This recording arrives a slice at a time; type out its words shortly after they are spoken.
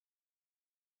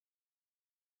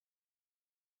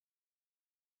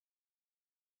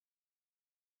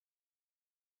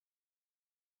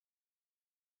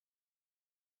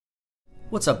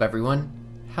What's up, everyone?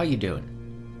 How you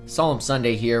doing? Solemn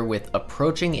Sunday here with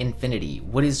Approaching Infinity,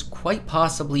 what is quite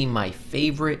possibly my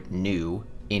favorite new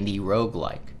indie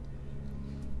roguelike.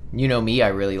 You know me, I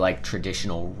really like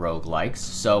traditional roguelikes,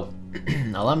 so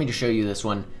allow me to show you this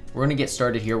one. We're going to get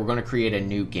started here. We're going to create a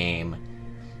new game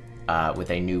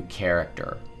with a new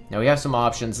character. Now we have some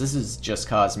options. This is just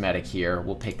cosmetic here.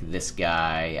 We'll pick this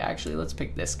guy. Actually, let's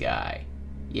pick this guy.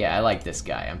 Yeah, I like this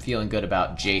guy. I'm feeling good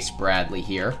about Jace Bradley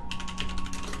here.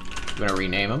 I'm gonna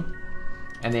rename him.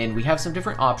 And then we have some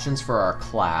different options for our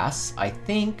class. I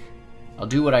think I'll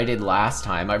do what I did last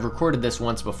time. I've recorded this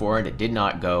once before and it did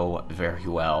not go very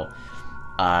well.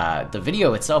 The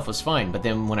video itself was fine, but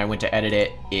then when I went to edit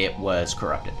it, it was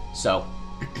corrupted. So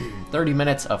 30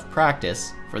 minutes of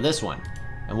practice for this one.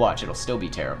 And watch, it'll still be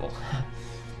terrible.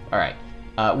 Alright,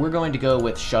 we're going to go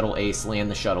with Shuttle Ace, land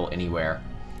the shuttle anywhere.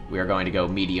 We are going to go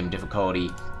medium difficulty,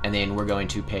 and then we're going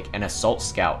to pick an Assault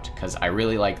Scout, because I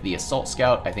really like the Assault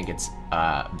Scout. I think it's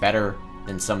better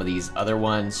than some of these other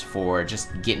ones for just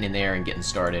getting in there and getting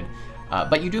started.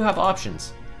 But you do have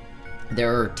options.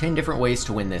 There are 10 different ways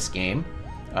to win this game.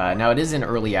 Now it is in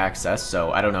early access,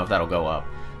 so I don't know if that'll go up.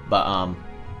 But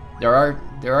there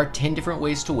are 10 different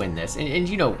ways to win this. And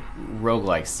you know,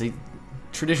 roguelikes,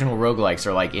 traditional roguelikes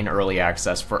are like in early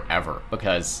access forever,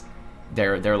 because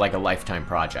they're like a lifetime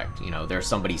project. You know, they're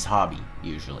somebody's hobby,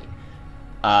 usually.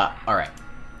 Alright.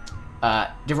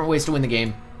 Different ways to win the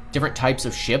game. Different types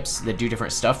of ships that do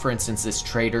different stuff. For instance, this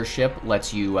trader ship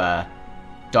lets you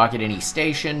dock at any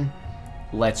station,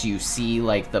 lets you see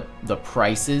like the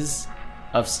prices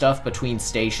of stuff between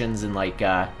stations, and like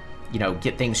you know,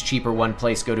 get things cheaper one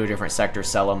place, go to a different sector,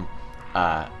 sell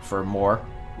them for more,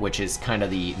 which is kind of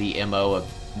the MO of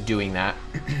doing that.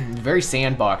 Very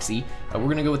sandboxy. We're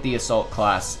gonna go with the assault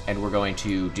class, and we're going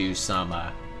to do some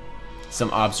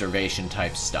observation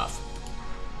type stuff.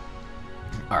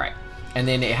 All right, and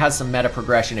then it has some meta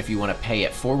progression if you want to pay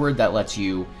it forward. That lets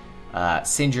you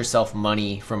send yourself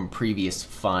money from a previous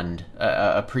fund,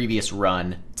 a previous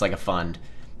run. It's like a fund.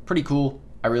 Pretty cool.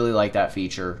 I really like that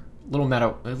feature. Little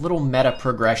meta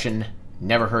progression.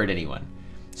 Never hurt anyone.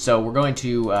 So we're going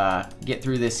to get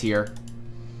through this here.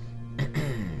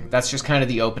 That's just kind of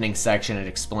the opening section. It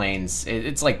explains,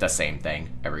 it's like the same thing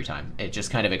every time. It just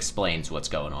kind of explains what's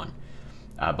going on.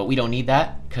 But we don't need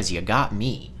that, because you got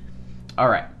me.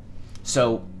 Alright,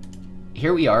 so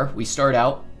here we are. We start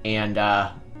out, and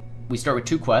we start with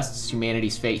 2 quests,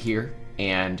 Humanity's Fate here,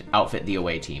 and Outfit the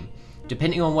Away Team.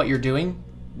 Depending on what you're doing,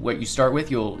 what you start with,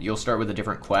 you'll start with a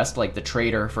different quest. Like the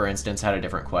trader, for instance, had a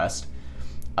different quest.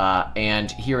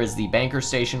 And here is the banker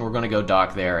station. We're going to go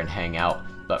dock there and hang out.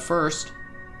 But first,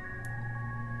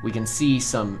 we can see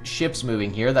some ships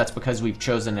moving here. That's because we've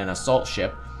chosen an assault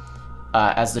ship.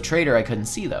 As the trader, I couldn't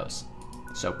see those.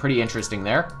 So pretty interesting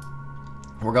there.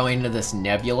 We're going into this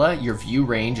nebula. Your view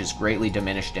range is greatly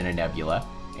diminished in a nebula.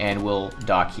 And we'll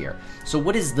dock here. So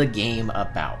what is the game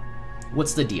about?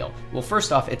 What's the deal? Well,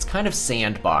 first off, it's kind of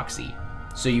sandboxy.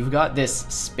 So you've got this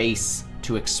space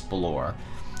to explore.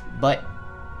 But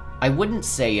I wouldn't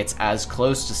say it's as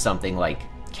close to something like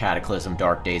Cataclysm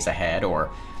Dark Days Ahead, or,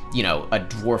 you know, a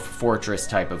Dwarf Fortress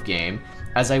type of game,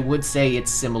 as I would say it's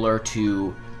similar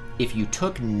to if you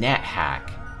took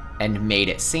NetHack and made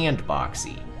it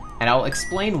sandboxy. And I'll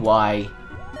explain why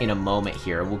in a moment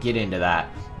here, and we'll get into that.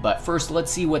 But first,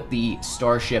 let's see what the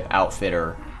Starship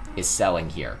Outfitter is selling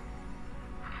here.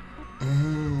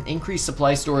 Increased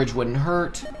supply storage wouldn't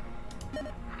hurt.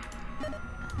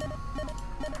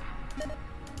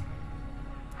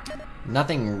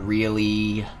 Nothing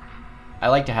really. I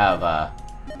like to have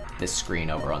this screen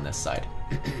over on this side.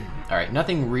 Alright,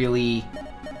 nothing really.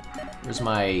 Where's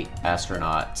my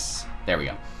astronauts? There we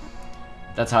go.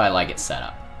 That's how I like it set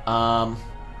up.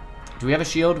 Do we have a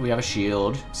shield? We have a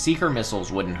shield. Seeker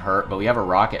missiles wouldn't hurt, but we have a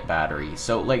rocket battery.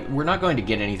 So, like, we're not going to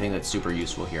get anything that's super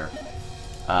useful here.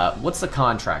 What's the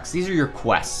contracts? These are your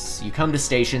quests. You come to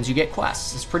stations, you get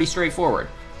quests. It's pretty straightforward.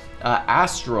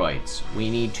 Asteroids.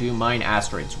 We need to mine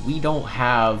asteroids. We don't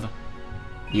have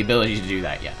the ability to do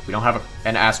that yet. We don't have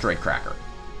an asteroid cracker.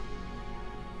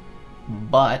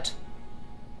 But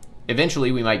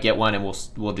eventually we might get one, and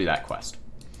we'll do that quest.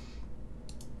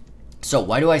 So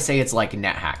why do I say it's like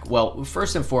NetHack? Well,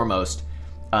 first and foremost,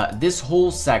 this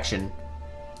whole section,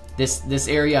 this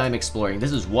area I'm exploring,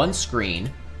 this is one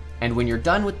screen, and when you're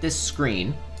done with this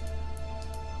screen,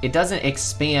 it doesn't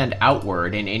expand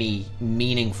outward in any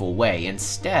meaningful way.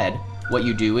 Instead, what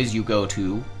you do is you go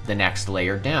to the next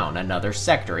layer down, another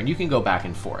sector, and you can go back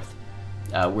and forth.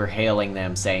 We're hailing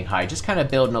them, saying hi, just kind of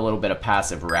building a little bit of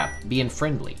passive rep, being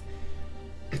friendly.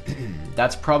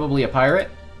 That's probably a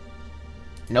pirate.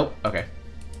 Nope, okay.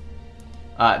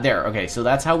 There, okay, so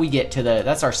that's how we get to the...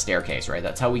 That's our staircase, right?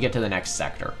 That's how we get to the next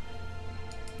sector.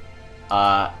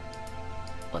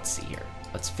 Let's see here.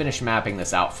 Let's finish mapping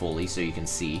this out fully so you can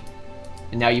see.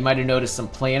 And now you might have noticed some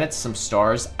planets, some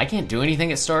stars. I can't do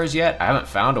anything at stars yet. I haven't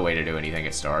found a way to do anything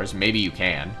at stars. Maybe you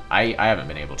can. I haven't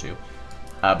been able to.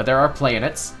 But there are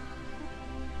planets.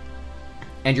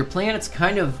 And your planets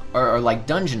kind of are like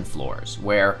dungeon floors,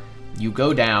 where you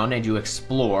go down and you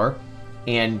explore,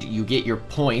 and you get your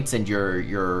points and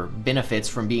your benefits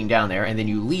from being down there, and then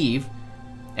you leave,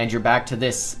 and you're back to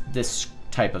this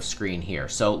type of screen here.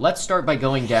 So let's start by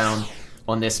going down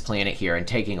on this planet here and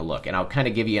taking a look, and I'll kind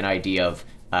of give you an idea of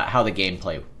how the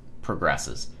gameplay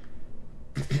progresses.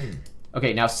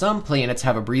 Okay, now some planets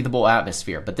have a breathable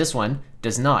atmosphere, but this one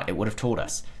does not. It would have told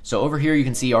us. So over here you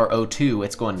can see our O2,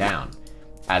 it's going down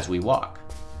as we walk.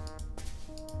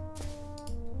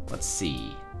 Let's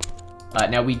see.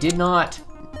 Now we did not,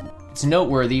 it's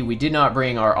noteworthy, we did not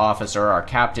bring our officer, our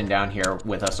captain down here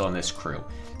with us on this crew.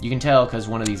 You can tell because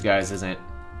one of these guys isn't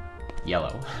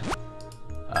yellow.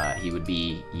 He would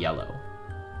be yellow.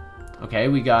 Okay,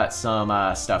 we got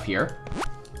some stuff here.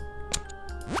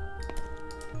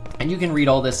 And you can read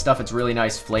all this stuff, it's really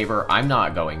nice flavor. I'm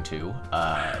not going to,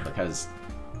 because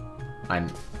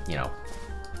I'm, you know,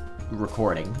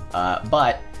 recording.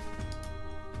 But,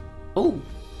 ooh,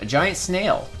 a giant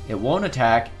snail. It won't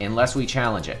attack unless we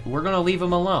challenge it. We're gonna leave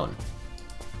him alone.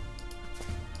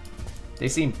 They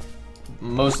seem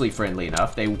mostly friendly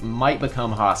enough. They might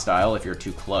become hostile if you're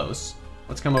too close.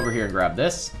 Let's come over here and grab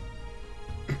this.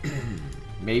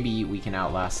 Maybe we can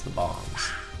outlast the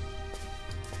bombs.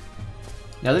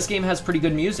 Now this game has pretty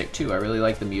good music too. I really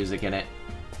like the music in it.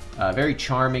 Very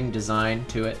charming design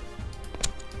to it.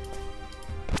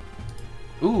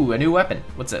 Ooh, a new weapon.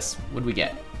 What's this? What'd we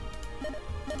get?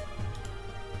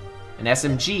 An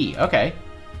SMG. Okay.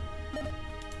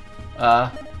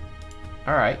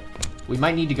 Alright. We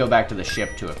might need to go back to the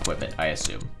ship to equip it, I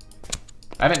assume.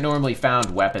 I haven't normally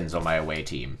found weapons on my away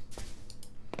team.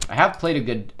 I have played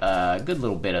a good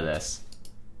little bit of this.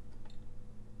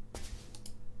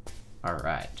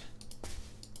 Alright.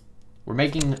 We're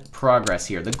making progress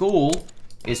here. The goal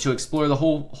is to explore the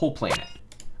whole planet.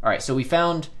 Alright, so we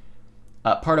found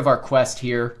part of our quest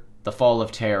here, the Fall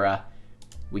of Terra.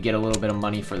 We get a little bit of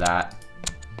money for that.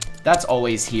 That's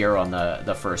always here on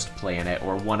the first planet,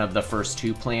 or one of the first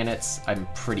two planets, I'm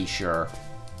pretty sure.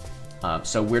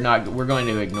 So we're going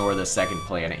to ignore the second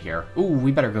planet here. Ooh,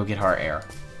 we better go get our air.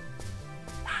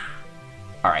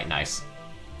 Alright, nice.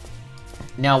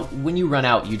 Now, when you run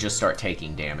out, you just start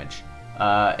taking damage.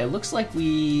 It looks like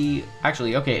we...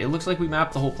 Actually, okay, it looks like we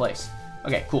mapped the whole place.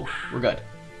 Okay, cool. We're good.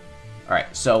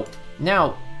 Alright, so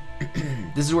now,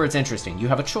 this is where it's interesting. You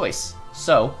have a choice.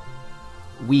 So,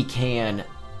 we can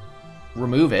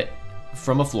remove it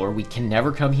from a floor. We can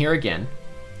never come here again.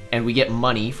 And we get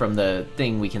money from the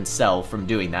thing we can sell from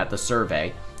doing that, the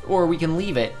survey. Or we can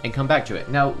leave it and come back to it.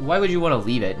 Now, why would you want to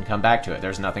leave it and come back to it?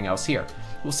 There's nothing else here.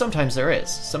 Well, sometimes there is.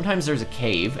 Sometimes there's a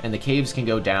cave, and the caves can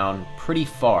go down pretty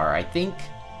far. I think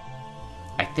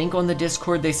on the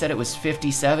Discord they said it was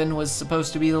 57 was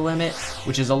supposed to be the limit,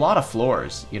 which is a lot of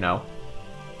floors, you know?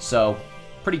 So,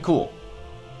 pretty cool.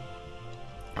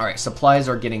 Alright, supplies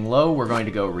are getting low. We're going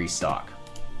to go restock.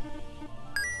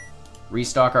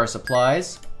 Restock our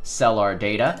supplies, sell our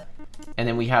data, and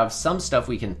then we have some stuff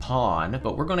we can pawn,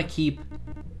 but we're going to keep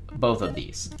both of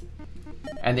these.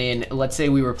 And then, let's say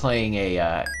we were playing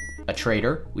a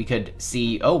trader, we could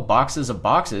see, oh, boxes of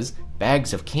boxes,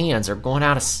 bags of cans are going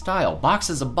out of style.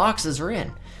 Boxes of boxes are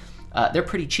in. They're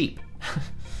pretty cheap.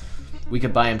 We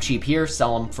could buy them cheap here,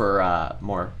 sell them for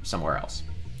more somewhere else.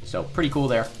 So, pretty cool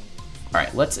there.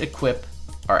 Alright, let's equip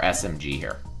our SMG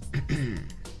here.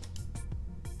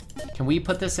 Can we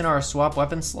put this in our swap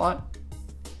weapon slot?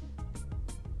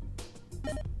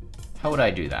 How would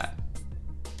I do that?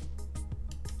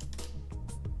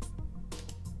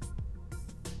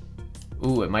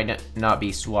 Ooh, it might not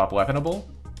be swap weaponable.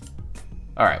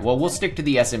 Alright, well, we'll stick to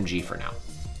the SMG for now.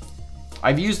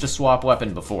 I've used a swap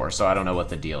weapon before, so I don't know what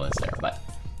the deal is there, but...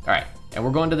 Alright, and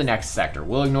we're going to the next sector.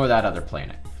 We'll ignore that other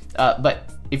planet. But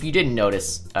if you didn't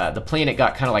notice, the planet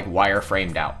got kind of like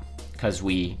wireframed out, because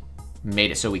we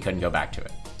made it so we couldn't go back to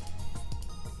it.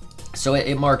 So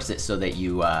it marks it so that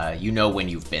you, you know when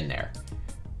you've been there,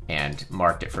 and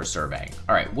marked it for surveying.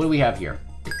 Alright, what do we have here?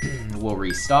 We'll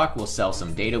restock, we'll sell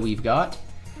some data we've got.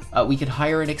 We could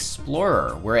hire an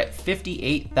explorer. We're at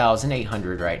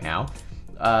 58,800 right now.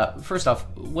 First off,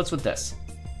 what's with this?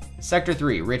 Sector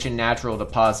 3, rich in natural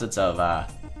deposits of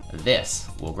this.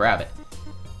 We'll grab it.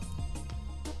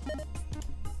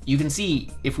 You can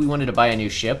see if we wanted to buy a new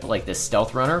ship like this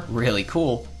stealth runner, really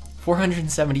cool.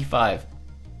 475.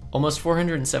 Almost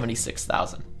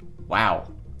 476,000.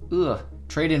 Wow. Ugh.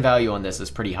 Trade-in value on this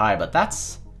is pretty high, but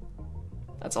that's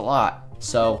a lot.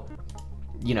 So,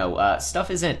 you know, stuff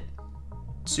isn't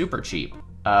super cheap.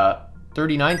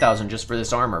 39,000 just for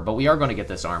this armor, but we are going to get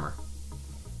this armor.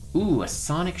 Ooh, a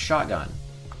sonic shotgun.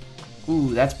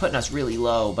 Ooh, that's putting us really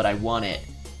low, but I want it.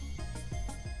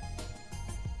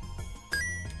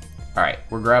 Alright,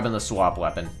 we're grabbing the swap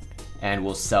weapon, and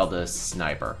we'll sell the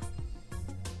sniper.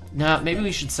 Nah, maybe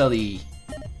we should sell the...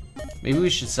 Maybe we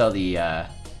should sell the,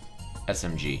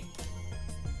 SMG.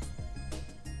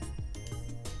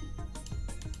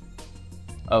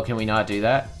 Oh, can we not do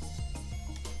that?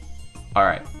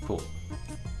 Alright, cool.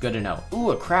 Good to know.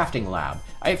 Ooh, a crafting lab.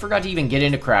 I forgot to even get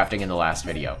into crafting in the last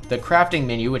video. The crafting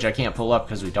menu, which I can't pull up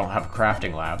because we don't have a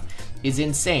crafting lab, is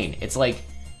insane. It's like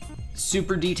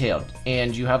super detailed,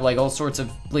 and you have like all sorts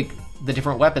of like the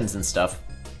different weapons and stuff.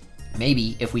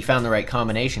 Maybe if we found the right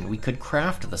combination, we could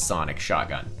craft the sonic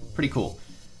shotgun. Pretty cool.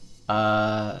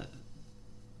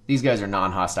 These guys are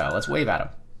non-hostile. Let's wave at them.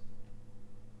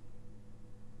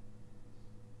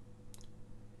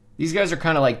 These guys are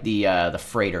kind of like the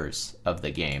freighters of the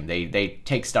game. They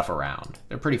take stuff around.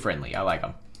 They're pretty friendly. I like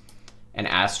them. An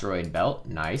asteroid belt.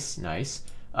 Nice, nice.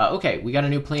 Okay, we got a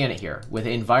new planet here with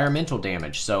environmental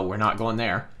damage, so we're not going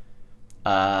there.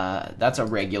 That's a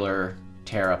regular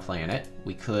Terra planet.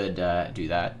 We could do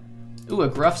that. Ooh, a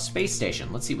gruff space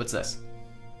station. Let's see, what's this?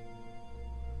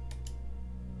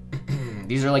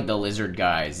 These are like the lizard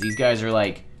guys. These guys are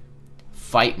like,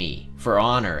 fight me for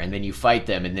honor, and then you fight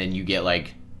them, and then you get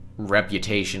like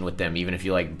reputation with them, even if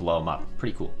you like blow them up.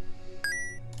 Pretty cool.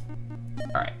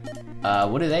 Alright.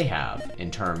 What do they have in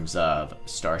terms of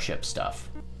starship stuff?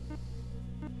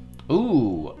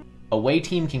 Ooh, away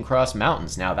team can cross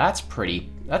mountains. Now that's pretty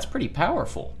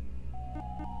powerful.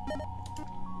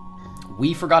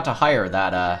 We forgot to hire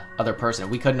that other person.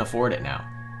 We couldn't afford it now.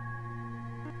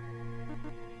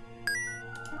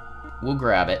 We'll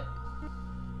grab it.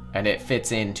 And it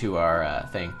fits into our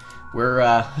thing.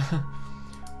 We're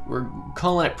we're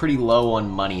calling it pretty low on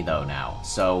money though now.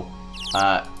 So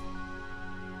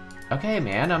okay,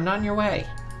 man, I'm not in your way.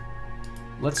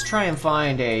 Let's try and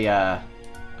find a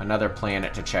another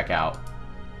planet to check out.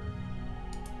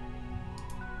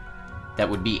 That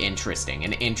would be interesting,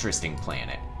 an interesting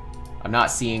planet. I'm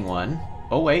not seeing one.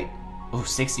 Oh wait, oh,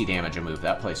 60 damage a move,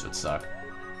 that place would suck.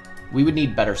 We would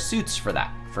need better suits for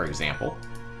that, for example.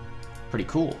 Pretty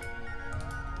cool.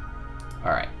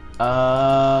 Alright,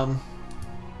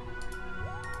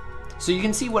 so you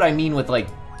can see what I mean with like,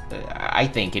 I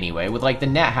think anyway, with like the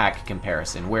NetHack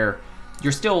comparison, where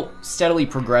you're still steadily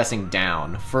progressing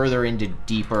down, further into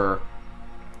deeper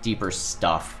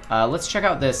stuff. Let's check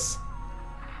out this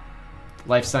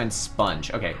life science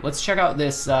sponge. Okay, let's check out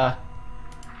this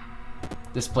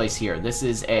this place here. This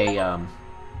is a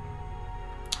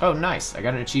oh, nice. I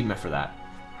got an achievement for that,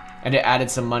 and it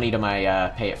added some money to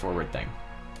my pay it forward thing.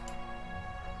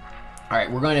 All right,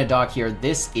 we're going to dock here.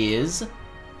 This is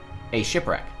a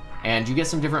shipwreck, and you get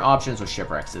some different options with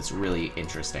shipwrecks. It's really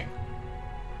interesting.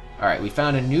 All right, we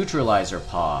found a neutralizer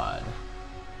pod.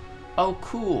 Oh,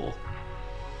 cool.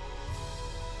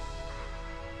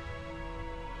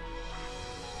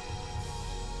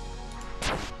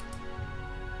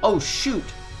 Oh, shoot.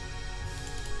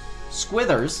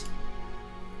 Squithers.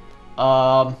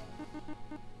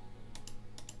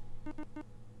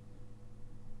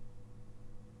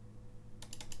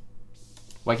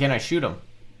 Why can't I shoot him?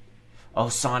 Oh,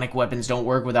 sonic weapons don't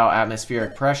work without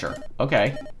atmospheric pressure.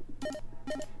 Okay.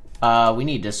 We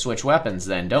need to switch weapons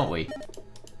then, don't we?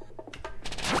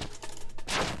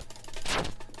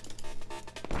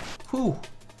 Whew.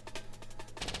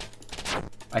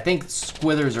 I think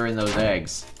squithers are in those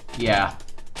eggs. Yeah.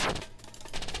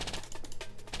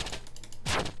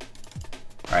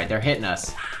 Alright, they're hitting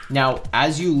us. Now,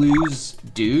 as you lose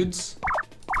dudes,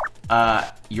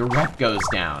 your rep goes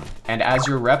down. And as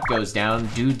your rep goes down,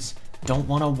 dudes don't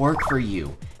want to work for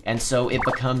you. And so it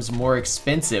becomes more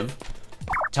expensive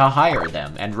to hire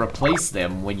them and replace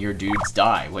them when your dudes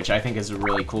die, which I think is a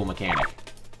really cool mechanic.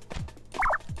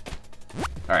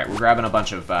 Alright, we're grabbing a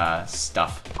bunch of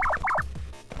stuff.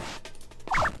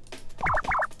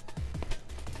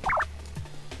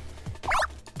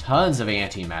 Tons of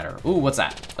antimatter. Ooh, what's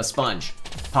that? A sponge.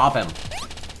 Pop him.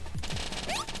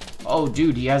 Oh,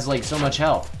 dude, he has like so much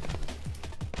health.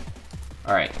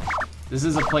 Alright. This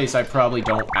is a place I probably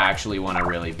don't actually want to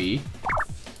really be.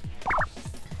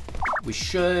 We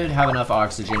should have enough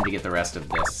oxygen to get the rest of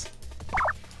this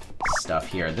stuff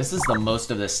here. This is the most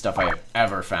of this stuff I've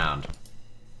ever found.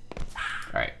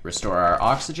 Alright, restore our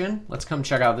oxygen. Let's come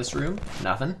check out this room.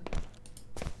 Nothing.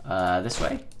 This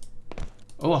way?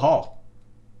 Oh, a hall.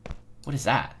 What is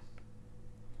that?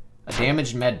 A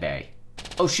damaged med bay.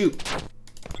 Oh, shoot.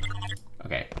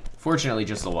 Okay. Fortunately,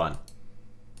 just the one.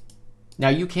 Now,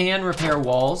 you can repair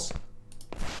walls.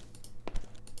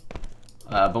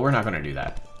 But we're not going to do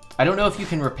that. I don't know if you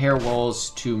can repair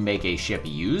walls to make a ship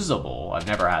usable. I've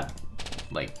never had,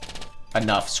 like,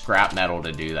 enough scrap metal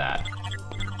to do that.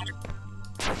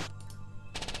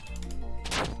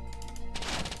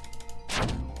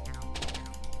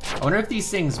 I wonder if these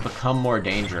things become more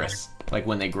dangerous, like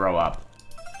when they grow up.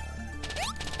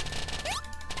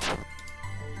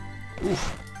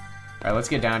 Oof. Alright, let's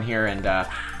get down here and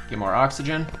get more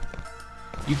oxygen.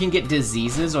 You can get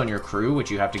diseases on your crew,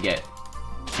 which you have to get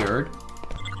cured.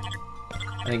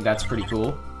 I think that's pretty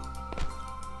cool.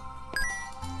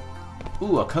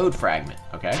 Ooh, a code fragment.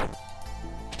 Okay.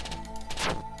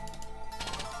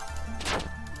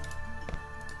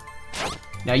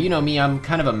 Now, you know me, I'm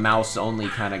kind of a mouse-only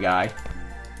kind of guy.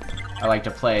 I like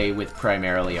to play with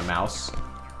primarily a mouse.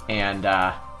 And,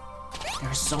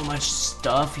 there's so much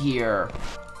stuff here.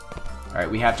 Alright,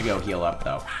 we have to go heal up,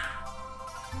 though.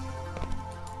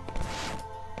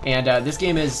 And, this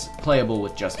game is playable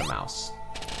with just a mouse.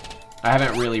 I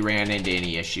haven't really ran into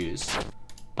any issues.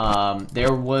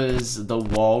 There was the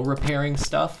wall repairing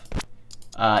stuff.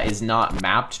 Is not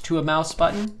mapped to a mouse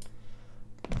button.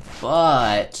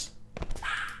 But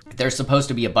there's supposed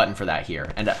to be a button for that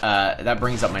here. And that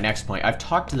brings up my next point. I've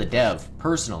talked to the dev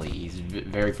personally. He's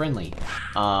very friendly.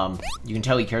 You can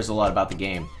tell he cares a lot about the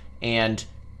game. And,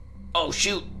 oh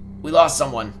shoot, we lost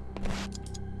someone.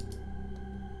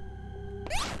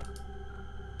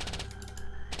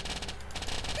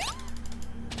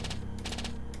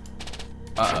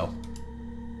 Uh-oh.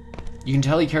 You can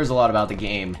tell he cares a lot about the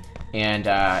game. And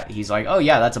he's like, oh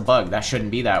yeah, that's a bug. That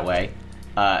shouldn't be that way.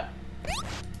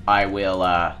 I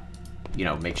will, you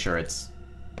know, make sure it's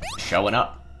showing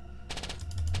up.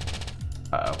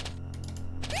 Uh-oh.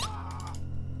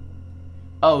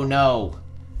 Oh no.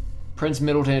 Prince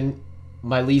Middleton,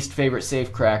 my least favorite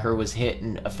safecracker, was hit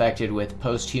and affected with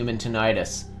post-human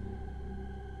tinnitus,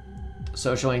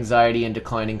 social anxiety, and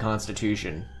declining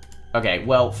constitution. Okay,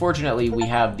 well, fortunately, we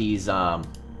have these, you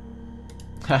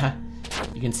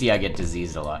can see I get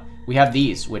diseased a lot. We have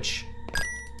these, which,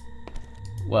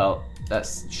 well, that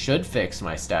should fix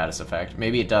my status effect.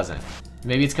 Maybe it doesn't.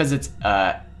 Maybe it's because it's,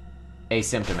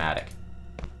 asymptomatic.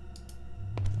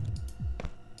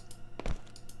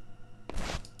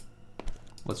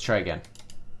 Let's try again.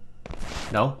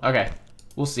 No? Okay.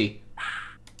 We'll see.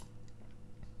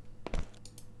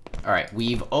 Alright,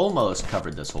 we've almost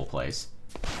covered this whole place.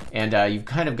 And you've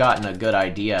kind of gotten a good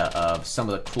idea of some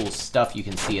of the cool stuff you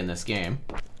can see in this game.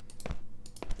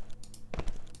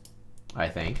 I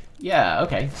think. Yeah,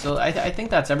 okay. So I think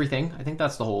that's everything. I think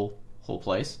that's the whole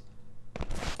place.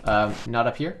 Not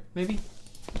up here, maybe?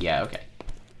 Yeah, okay.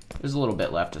 There's a little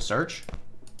bit left to search.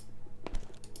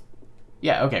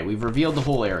 Yeah, okay, we've revealed the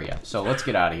whole area. So let's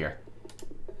get out of here.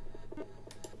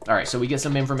 Alright, so we get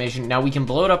some information. Now we can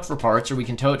blow it up for parts, or we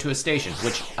can tow it to a station,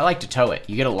 which I like to tow it.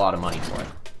 You get a lot of money for it.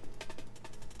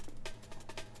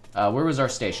 Where was our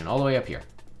station? All the way up here.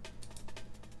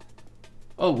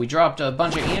 Oh, we dropped a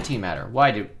bunch of antimatter. Why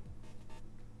did...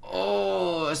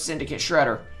 Oh, a syndicate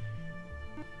shredder.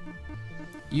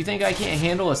 You think I can't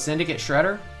handle a syndicate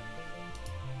shredder?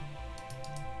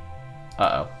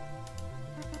 Uh-oh.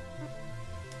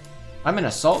 I'm in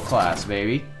assault class,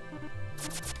 baby.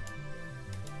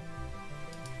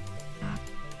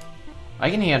 I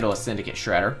can handle a syndicate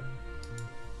shredder.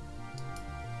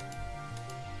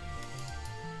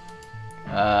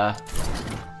 There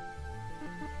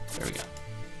we go.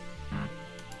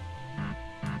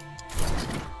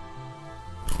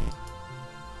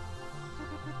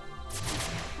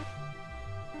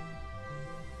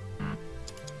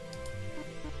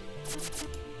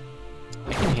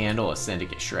 I can handle a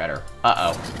syndicate shredder.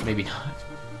 Uh-oh. Maybe not.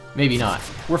 Maybe not.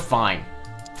 We're fine.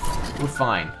 We're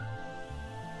fine.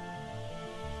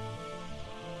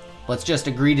 Let's just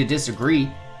agree to disagree.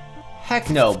 Heck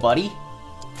no, buddy.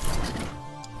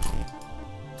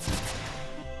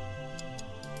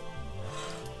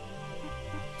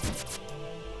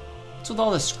 What's with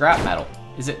all this scrap metal?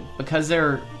 Is it because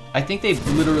they're... I think they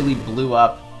literally blew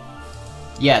up...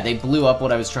 Yeah, they blew up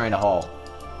what I was trying to haul.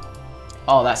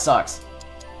 Oh, that sucks.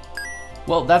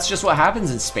 Well, that's just what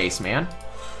happens in space, man.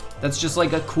 That's just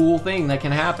like a cool thing that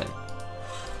can happen.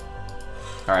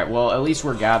 Alright, well, at least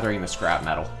we're gathering the scrap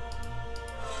metal.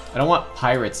 I don't want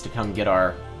pirates to come get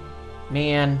our...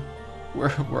 Man,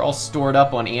 we're all stored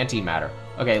up on antimatter.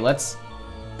 Okay, let's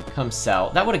come sell.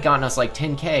 That would have gotten us like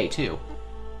 10K, too.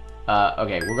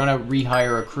 Okay, we're gonna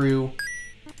rehire a crew.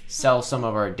 sell some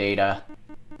of our data.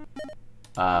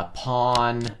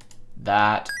 Pawn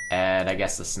that, and I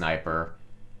guess the sniper.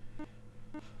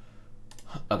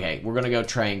 Okay, we're gonna go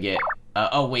try and get...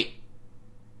 oh, wait.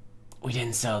 We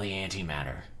didn't sell the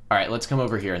antimatter. Alright, let's come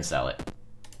over here and sell it.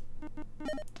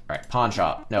 Alright, pawn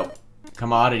shop. Nope.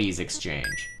 Commodities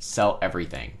exchange. Sell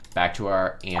everything. Back to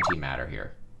our antimatter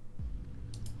here.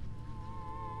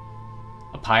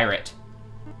 A pirate.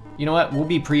 You know what? We'll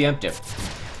be preemptive.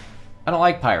 I don't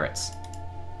like pirates.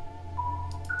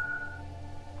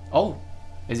 Oh,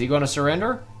 is he going to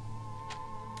surrender?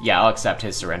 Yeah, I'll accept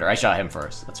his surrender. I shot him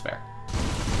first. That's fair.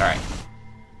 Alright.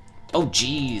 Oh,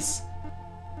 jeez.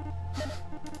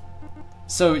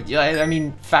 So, yeah, I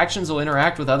mean, factions will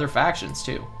interact with other factions,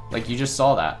 too. Like, you just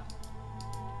saw that.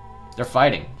 They're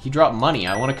fighting. He dropped money.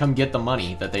 I want to come get the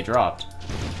money that they dropped.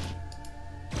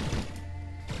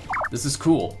 This is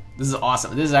cool. This is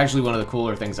awesome. This is actually one of the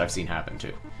cooler things I've seen happen,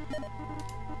 too.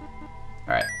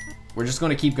 Alright. We're just going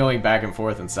to keep going back and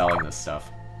forth and selling this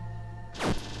stuff.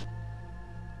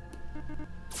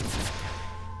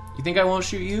 You think I won't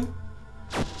shoot you?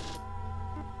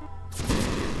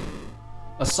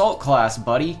 Assault class,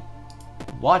 buddy.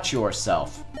 Watch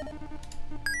yourself.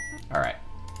 Alright.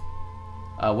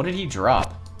 What did he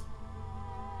drop?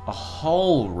 A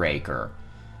hull raker.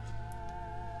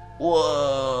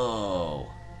 Whoa.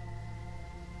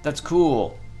 That's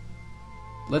cool.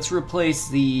 Let's replace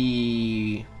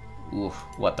the... Ooh,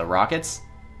 what, the rockets?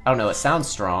 I don't know, it sounds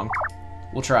strong.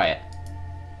 We'll try it.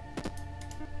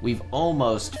 We've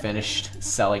almost finished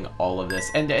selling all of this.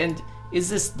 And is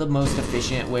this the most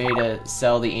efficient way to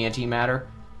sell the antimatter?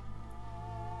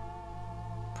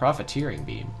 Profiteering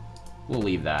beam. We'll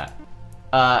leave that.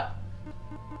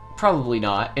 Probably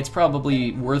not. It's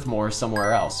probably worth more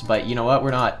somewhere else. But you know what?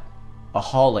 We're not a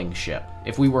hauling ship.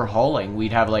 If we were hauling,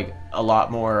 we'd have like a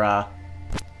lot more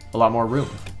room,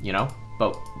 you know?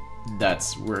 But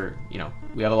you know,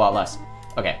 we have a lot less.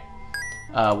 Okay.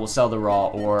 We'll sell the raw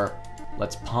ore.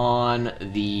 Let's pawn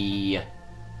the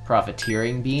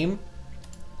profiteering beam.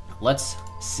 Let's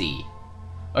see.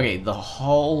 Okay, the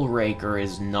hull raker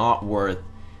is not worth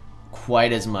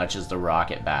quite as much as the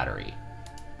rocket battery.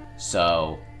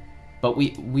 So, but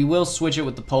we will switch it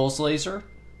with the pulse laser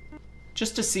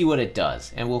just to see what it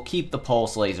does. And we'll keep the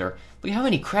pulse laser. Look how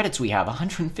many credits we have,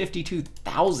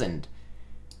 152,000.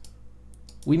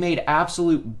 We made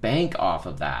absolute bank off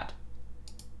of that.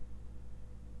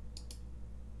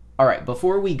 All right,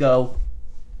 before we go,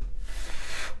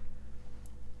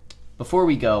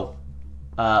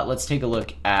 let's take a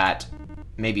look at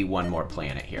maybe one more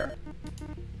planet here.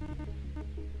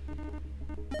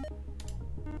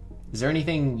 Is there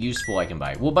anything useful I can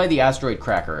buy? We'll buy the asteroid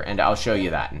cracker, and I'll show you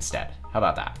that instead. How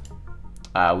about that?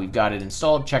 We've got it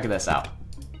installed. Check this out.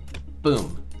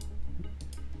 Boom.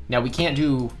 Now, we can't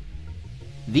do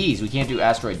these. We can't do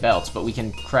asteroid belts, but we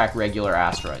can crack regular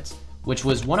asteroids, which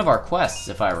was one of our quests,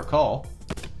 if I recall.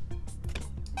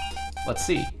 Let's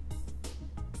see.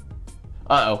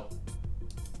 Uh-oh.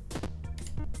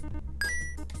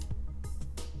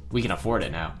 We can afford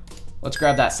it now. Let's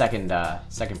grab that second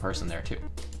person there, too.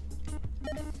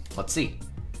 Let's see.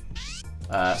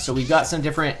 So we've got some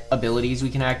different abilities we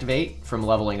can activate from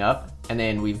leveling up, and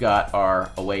then we've got our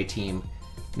away team.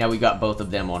 Now we've got both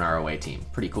of them on our away team.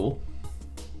 Pretty cool.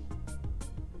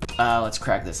 Let's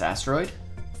crack this asteroid.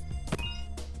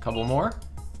 Couple more.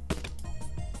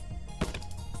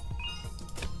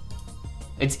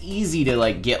 It's easy to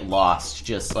like get lost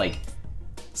just like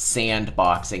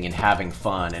sandboxing and having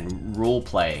fun and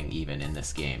role-playing even in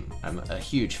this game. I'm a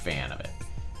huge fan of it.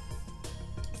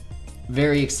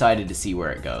 Very excited to see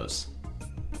where it goes.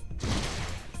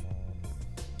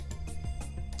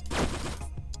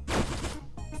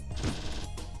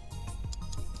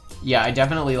 Yeah, I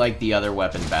definitely like the other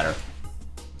weapon better.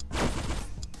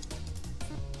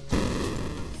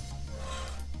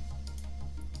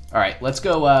 All right, let's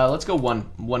go one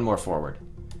more forward.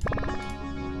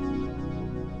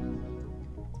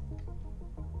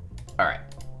 All right.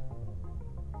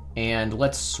 And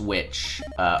let's switch.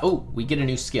 Oh, we get a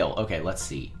new skill. Okay, let's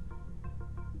see.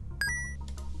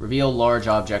 Reveal large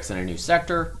objects in a new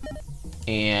sector.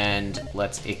 And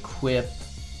let's equip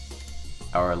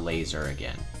our laser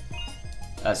again.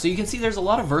 So you can see there's a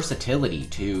lot of versatility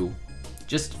to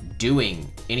just doing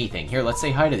anything. Here, let's say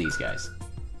hi to these guys.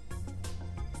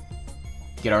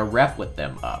 Get our rep with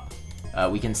them up.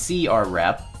 We can see our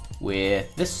rep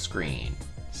with this screen.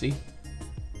 See?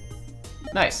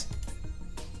 Nice.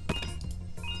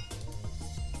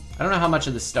 I don't know how much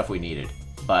of this stuff we needed,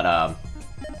 but,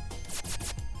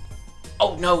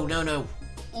 oh, no, no, no.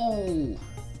 Ooh.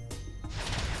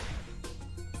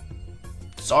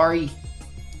 Sorry.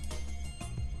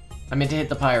 I meant to hit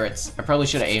the pirates. I probably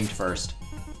should have aimed first.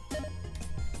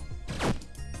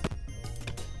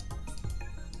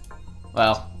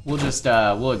 Well, we'll just,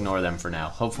 we'll ignore them for now.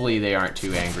 Hopefully they aren't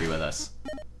too angry with us.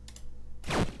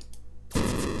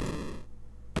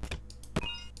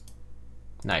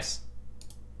 Nice.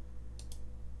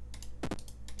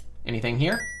 Anything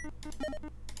here?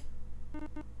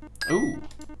 Ooh.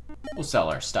 We'll sell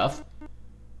our stuff.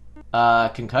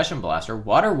 Concussion blaster.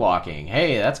 Water walking.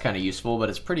 Hey, that's kind of useful, but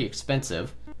it's pretty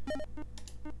expensive.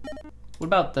 What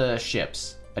about the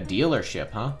ships? A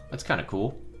dealership, huh? That's kind of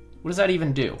cool. What does that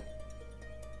even do?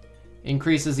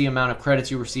 Increases the amount of credits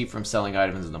you receive from selling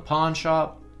items in the pawn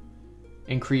shop.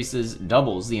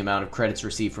 Doubles the amount of credits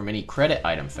received from any credit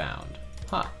item found.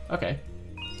 Huh, okay.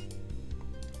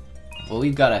 Well,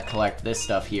 we've got to collect this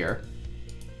stuff here.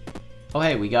 Oh,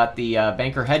 hey, we got the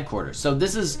banker headquarters. So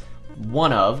this is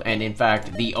one of, and in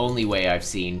fact, the only way I've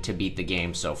seen to beat the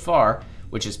game so far,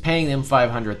 which is paying them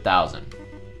 500,000.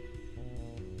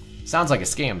 Sounds like a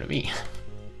scam to me.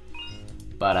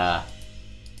 But,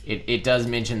 it does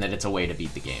mention that it's a way to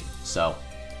beat the game. So,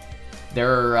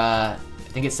 there are, I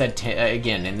think it said 10,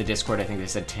 again, in the Discord, I think they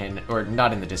said 10, or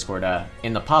not in the Discord,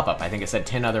 in the pop-up, I think it said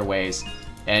 10 other ways,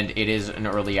 and it is an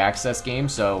early access game,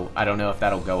 so I don't know if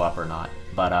that'll go up or not.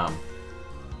 But,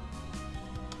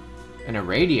 an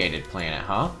irradiated planet,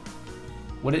 huh?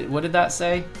 What did that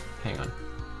say? Hang on.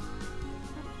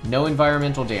 No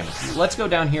environmental damage. Let's go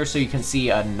down here so you can see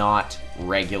a not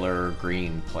regular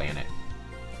green planet.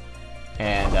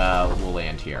 And we'll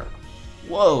land here.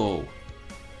 Whoa!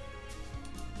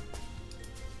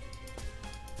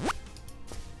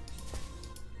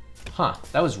 Huh,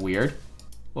 that was weird.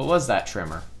 What was that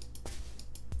trimmer?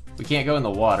 We can't go in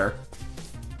the water.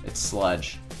 It's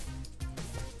sludge.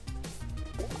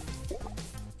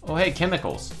 Oh, hey,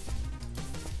 chemicals.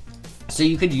 So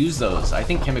you could use those. I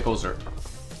think chemicals are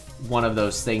one of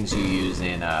those things you use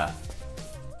in the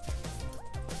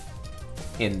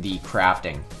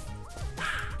crafting.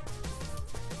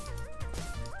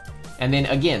 And then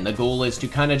again, the goal is to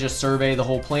kind of just survey the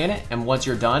whole planet, and once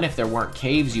you're done, if there weren't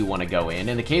caves you want to go in,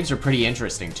 and the caves are pretty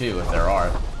interesting too, if there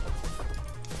are,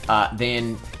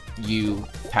 then you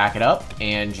pack it up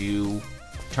and you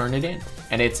turn it in.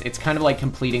 And it's kind of like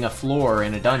completing a floor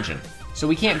in a dungeon. So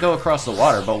we can't go across the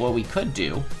water, but what we could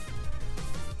do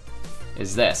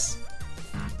is this.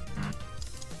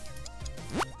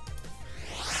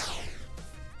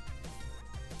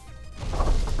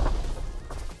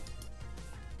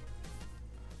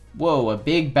 Whoa, a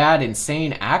big, bad,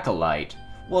 insane acolyte.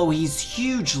 Whoa, he's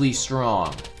hugely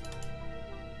strong.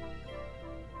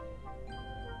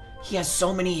 He has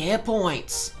so many hit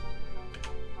points.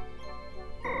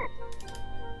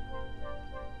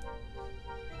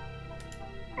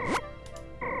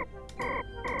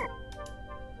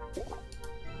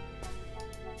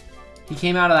 He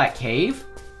came out of that cave?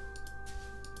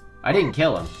 I didn't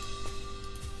kill him.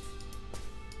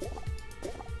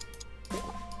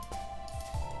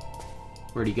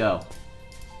 Where'd he go?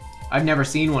 I've never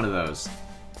seen one of those.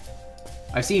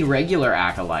 I've seen regular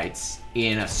acolytes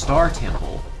in a star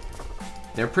temple.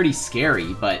 They're pretty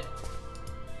scary, but...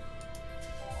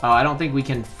 Oh, I don't think we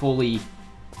can fully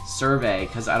survey,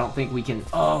 because I don't think we can...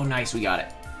 Oh, nice, we got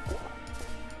it.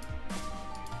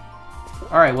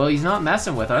 Alright, well, he's not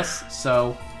messing with us,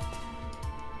 so...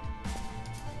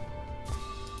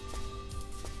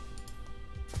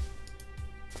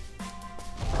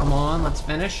 Come on, let's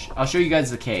finish. I'll show you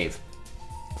guys the cave.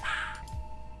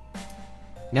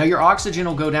 Now, your oxygen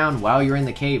will go down while you're in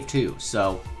the cave, too,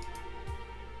 so...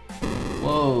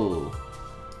 Whoa.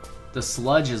 The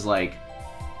sludge is, like,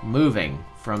 moving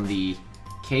from the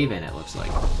cave-in, it looks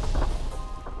like.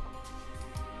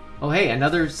 Oh, hey,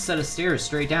 another set of stairs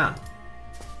straight down.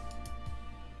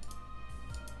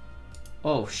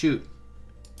 Oh, shoot.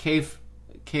 Cave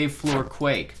floor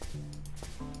quake.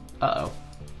 Uh-oh.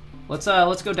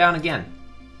 Let's go down again.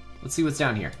 Let's see what's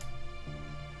down here.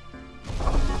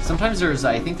 Sometimes there's,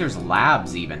 I think there's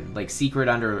labs even, like secret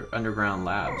underground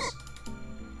labs.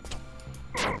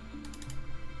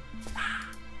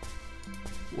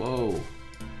 Whoa.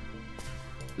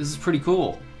 This is pretty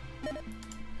cool.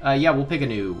 Yeah, we'll pick a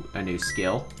new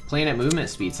skill. Planet movement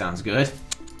speed sounds good.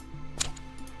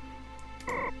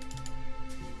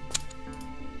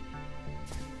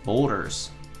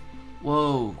 Boulders.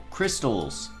 Whoa,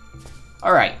 crystals.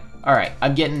 All right.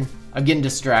 I'm getting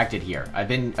distracted here. I've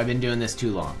been doing this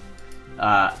too long.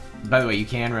 By the way, you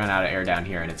can run out of air down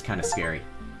here, and it's kind of scary.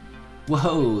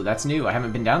 Whoa, that's new. I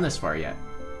haven't been down this far yet.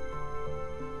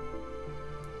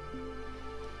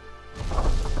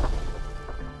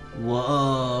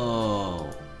 Whoa.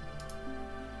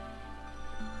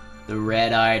 The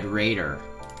Red-Eyed Raider.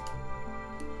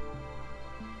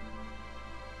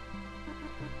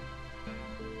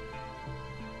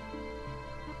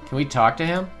 Can we talk to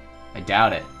him? I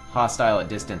doubt it. Hostile at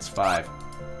distance 5.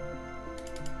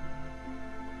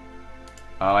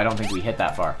 Oh, I don't think we hit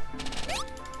that far.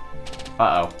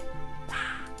 Uh-oh.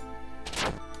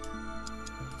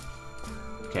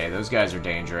 Okay, those guys are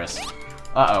dangerous.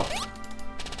 Uh-oh.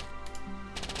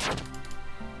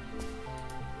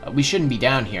 We shouldn't be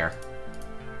down here.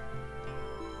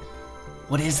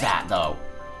 What is that, though?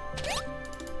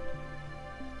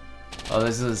 Oh,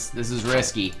 this is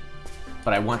risky.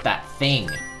 But I want that thing.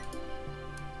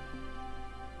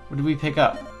 What did we pick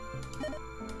up?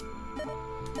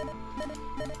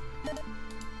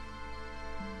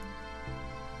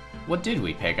 What did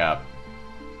we pick up?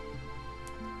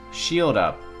 Shield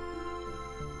up.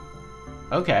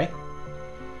 Okay.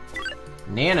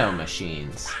 Nano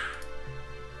machines.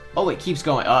 Oh, it keeps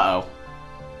going. Uh-oh.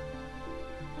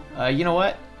 You know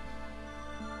what?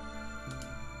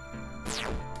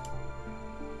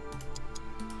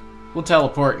 We'll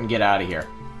teleport and get out of here.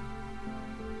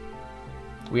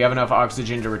 We have enough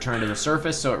oxygen to return to the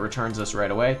surface, so it returns us right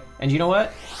away. And you know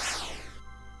what?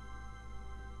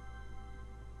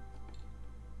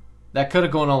 That could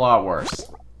have gone a lot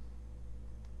worse.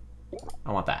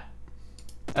 I want that.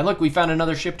 And look, we found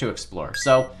another ship to explore.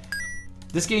 So,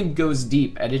 this game goes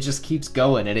deep, and it just keeps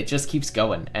going, and it just keeps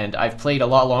going. And I've played a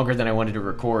lot longer than I wanted to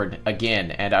record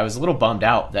again, and I was a little bummed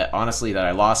out that, honestly, that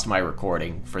I lost my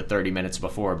recording for 30 minutes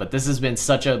before. But this has been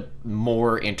such a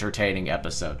more entertaining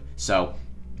episode. So,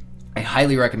 I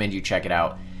highly recommend you check it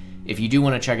out. If you do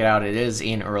want to check it out, it is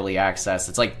in early access.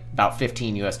 It's like about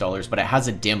 $15 US, but it has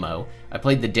a demo. I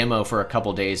played the demo for a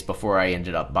couple days before I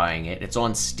ended up buying it. It's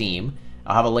on Steam.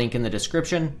 I'll have a link in the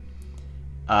description.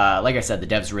 Like I said, the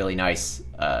dev's really nice.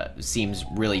 Seems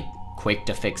really quick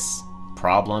to fix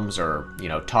problems or, you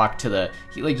know, talk to the...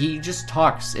 He just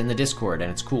talks in the Discord,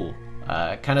 and it's cool.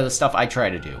 Kind of the stuff I try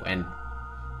to do, and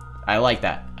I like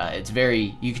that. It's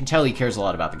very... You can tell he cares a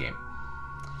lot about the game.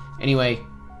 Anyway,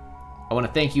 I want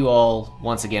to thank you all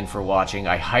once again for watching.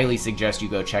 I highly suggest you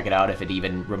go check it out if it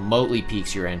even remotely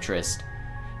piques your interest.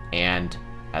 And,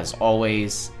 as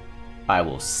always, I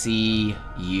will see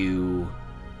you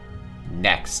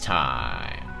next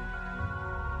time.